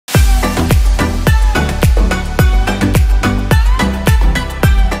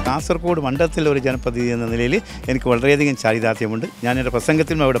കാസർഗോഡ് മണ്ഡലത്തിലെ ഒരു ജനപ്രതിനിധി എന്ന നിലയിൽ എനിക്ക് വളരെയധികം ചാരിതാർത്ഥ്യമുണ്ട്. ഞാൻ എൻ്റെ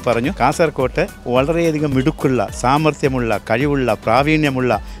പ്രസംഗത്തിലും അവിടെ പറഞ്ഞു, കാസർഗോട്ട് വളരെയധികം മിടുക്കുള്ള, സാമർഥ്യമുള്ള, കഴിവുള്ള,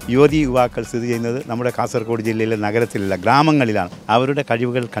 പ്രാവീണ്യമുള്ള യുവതി യുവാക്കൾ സ്ഥിതി ചെയ്യുന്നത് നമ്മുടെ കാസർഗോഡ് ജില്ലയിലെ നഗരത്തിലുള്ള ഗ്രാമങ്ങളിലാണ്. അവരുടെ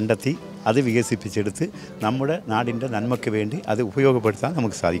കഴിവുകൾ കണ്ടെത്തി അത് വികസിപ്പിച്ചെടുത്ത് നമ്മുടെ നാടിൻ്റെ നന്മയ്ക്ക് വേണ്ടി അത് ഉപയോഗപ്പെടുത്താൻ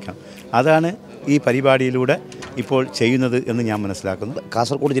നമുക്ക് സാധിക്കണം. അതാണ് ഈ പരിപാടിയിലൂടെ ഇപ്പോൾ ചെയ്യുന്നത് എന്ന് ഞാൻ മനസ്സിലാക്കുന്നു.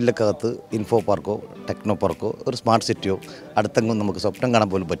 കാസർഗോഡ് ജില്ലക്കകത്ത് ഇൻഫോ പാർക്കോ ടെക്നോ പാർക്കോ ഒരു സ്മാർട്ട് സിറ്റിയോ അടുത്തെങ്കിലും നമുക്ക് സ്വപ്നം കാണാൻ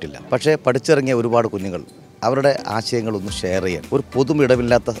പോലും പറ്റില്ല. പക്ഷേ പഠിച്ചിറങ്ങിയ ഒരുപാട് കുഞ്ഞുങ്ങൾ അവരുടെ ആശയങ്ങളൊന്നും ഷെയർ ചെയ്യാൻ ഒരു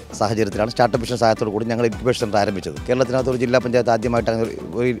പൊതുമിടമില്ലാത്ത സാഹചര്യത്തിലാണ് സ്റ്റാർട്ടപ്പ് മിഷൻ സഹായത്തോടു കൂടി ഞങ്ങൾ ഇൻക്യുബേഷൻ സെൻ്റർ ആരംഭിച്ചത്. കേരളത്തിനകത്ത് ഒരു ജില്ലാ പഞ്ചായത്ത് ആദ്യമായിട്ട് അങ്ങനെ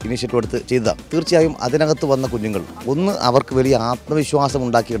ഒരു ഇനിഷ്യേറ്റീവ് എടുത്ത് ചെയ്തതാണ്. തീർച്ചയായും അതിനകത്ത് വന്ന കുഞ്ഞുങ്ങൾ ഒന്ന് അവർക്ക് വലിയ ആത്മവിശ്വാസം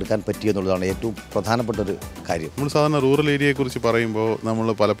ഉണ്ടാക്കിയെടുക്കാൻ പറ്റിയെന്നുള്ളതാണ് ഏറ്റവും പ്രധാനപ്പെട്ട ഒരു കാര്യം. നമ്മൾ സാധാരണ റൂറൽ ഏരിയയെക്കുറിച്ച് പറയുമ്പോൾ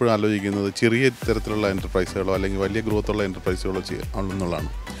നമ്മൾ പലപ്പോഴും ആലോചിക്കുന്നത് ചെറിയ തരത്തിലുള്ള എൻ്റർപ്രൈസുകളോ അല്ലെങ്കിൽ വലിയ ഗ്രോത്തുള്ള എൻ്റർപ്രൈസുകളോ എന്നുള്ളതാണ്.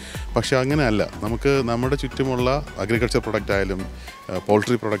 പക്ഷേ അങ്ങനെയല്ല. നമുക്ക് നമ്മുടെ ചുറ്റുമുള്ള അഗ്രികൾച്ചർ പ്രൊഡക്റ്റ് ആയാലും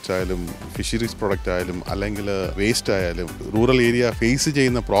പോൾട്രി പ്രൊഡക്റ്റ് ആയാലും ഫിഷറീസ് പ്രൊഡക്റ്റ് ആയാലും അല്ലെങ്കിൽ വേസ്റ്റ് ആയാലും റൂറൽ ഏരിയ ഫേസ്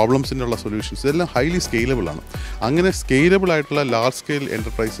ചെയ്യുന്ന പ്രോബ്ലംസിനുള്ള സൊല്യൂഷൻസ് ഇതെല്ലാം ഹൈലി സ്കെയിലബിൾ ആണ്. അങ്ങനെ സ്കെയിലബിൾ ആയിട്ടുള്ള ലാർജ് സ്കെയിൽ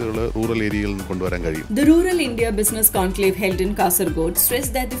എന്റർപ്രൈസുകൾ റൂറൽ ഏരിയയിൽ നിന്ന് കൊണ്ടുവരാൻ കഴിയും. The Rural India Business Conclave held in Kasargode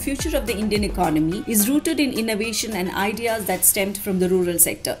stressed that the future of the Indian economy is rooted in innovation and ideas that stemmed from the rural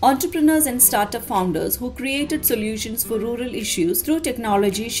sector. Entrepreneurs and startup founders who created solutions for rural issues through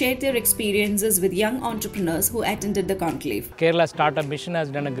technology shared their experiences with young entrepreneurs who attended the conclave. Kerala Startup Mission has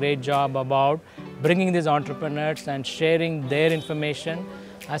done a great job about bringing these entrepreneurs and sharing their information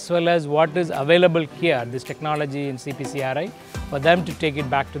as well as what is available here, this technology in CPCRI, for them to take it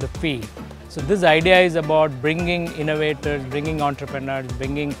back to the field. So this idea is about bringing innovators, bringing entrepreneurs,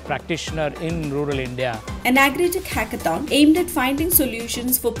 bringing practitioners in rural India. An agri-tech hackathon aimed at finding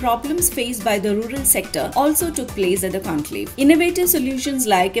solutions for problems faced by the rural sector also took place at the conclave. Innovative solutions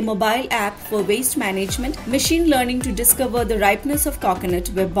like a mobile app for waste management, machine learning to discover the ripeness of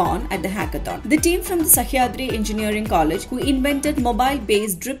coconut were born at the hackathon. The team from the Sahyadri Engineering College, who invented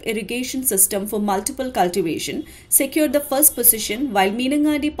mobile-based drip irrigation system for multiple cultivation, secured the first position, while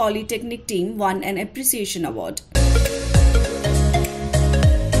Meenangadi Polytechnic team won an appreciation award.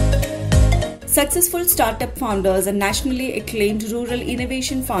 Successful startup founders and nationally acclaimed rural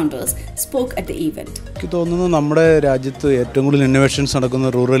innovation founders spoke at the event. എനിക്ക് തോന്നുന്നു നമ്മുടെ രാജ്യത്ത് ഏറ്റവും കൂടുതൽ innovations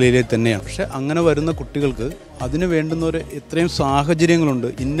നടക്കുന്ന rural ഏരിയയിൽ തന്നെയാണ്. പക്ഷേ അങ്ങനെ വരുന്ന കുട്ടികൾക്ക് അതിന് വേണ്ടുന്ന ഒരു എത്രയും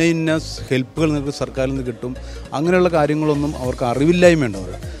സാഹചര്യങ്ങളുണ്ട്, ഇന്ന ഹെൽപ്പുകൾ നിങ്ങൾക്ക് സർക്കാരിൽ നിന്ന് കിട്ടും, അങ്ങനെയുള്ള കാര്യങ്ങളൊന്നും അവർക്ക്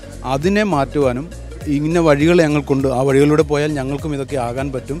അറിവില്ലായ്മയുണ്ട്. അതിനെ മാറ്റുവാനും ഇന്ന വഴികൾ ഞങ്ങൾക്കുണ്ട്, ആ വഴികളിലൂടെ പോയാൽ ഞങ്ങൾക്കും ഇതൊക്കെ ആകാൻ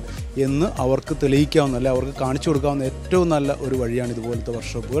പറ്റും എന്ന് അവർക്ക് തെളിയിക്കാവുന്ന, അല്ലെ അവർക്ക് കാണിച്ചു കൊടുക്കാവുന്ന ഏറ്റവും നല്ല ഒരു വഴിയാണ് ഇതുപോലത്തെ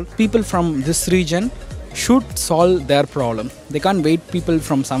വർക്ക്ഷോപ്പുകൾ. People from this region should solve their problem. They can't wait people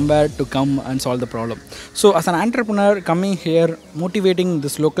from somewhere to come and solve the problem. So as an entrepreneur coming here, motivating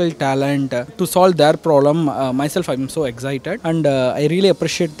this local talent to solve their problem, myself I'm so excited, and I really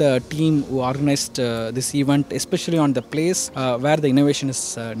appreciate the team who organized this event, especially on the place where the innovation is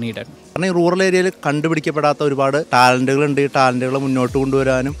needed. കാരണം rural ഏരിയയിൽ കണ്ടുപിടിക്കപ്പെടാത്ത ഒരുപാട് ടാലൻറ്റുകളുണ്ട്. ഈ ടാലൻറ്റുകൾ മുന്നോട്ട്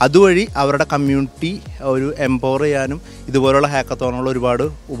കൊണ്ടുവരാനും അതുവഴി അവരുടെ community ഒരു empower ചെയ്യാനും ഇതുപോലുള്ള ഹാക്കത്തോണുകൾ ഒരുപാട്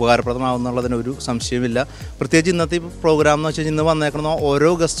ഉപകാരപ്രദമാകുന്നുള്ളതിന് ഒരു സംശയമില്ല. പ്രത്യേകിച്ച് ഇന്നത്തെ പ്രോഗ്രാം എന്ന് വെച്ചാൽ ഇന്ന് വന്നേക്കുന്ന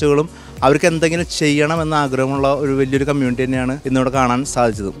ഓരോ ഗസ്റ്റുകളും അവർക്ക് എന്തെങ്കിലും ചെയ്യണമെന്ന ആഗ്രഹമുള്ള ഒരു വലിയൊരു കമ്മ്യൂണിറ്റി തന്നെയാണ് ഇന്നിവിടെ കാണാൻ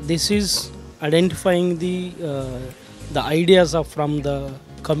സാധിച്ചത്. This is identifying the ideas from the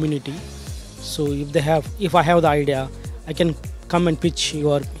community. So if I have the idea, I can come and pitch. You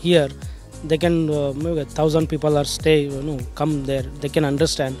are here, they can maybe 1,000 people are come there, they can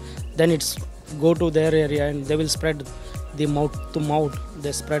understand, then it's go to their area and they will spread the mouth to mouth,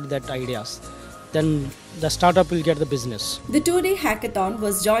 they spread that ideas, then the startup will get the business. The 2-day hackathon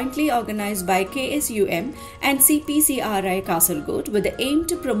was jointly organized by KSUM and CPCRI Kasargod with the aim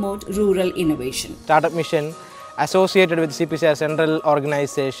to promote rural innovation. Startup Mission associated with CPCR Central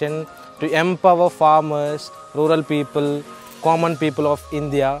Organization to empower farmers, rural people, common people of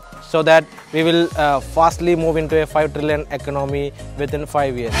India, so that we will fastly move into a 5 trillion economy within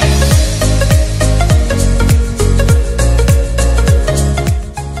 5 years.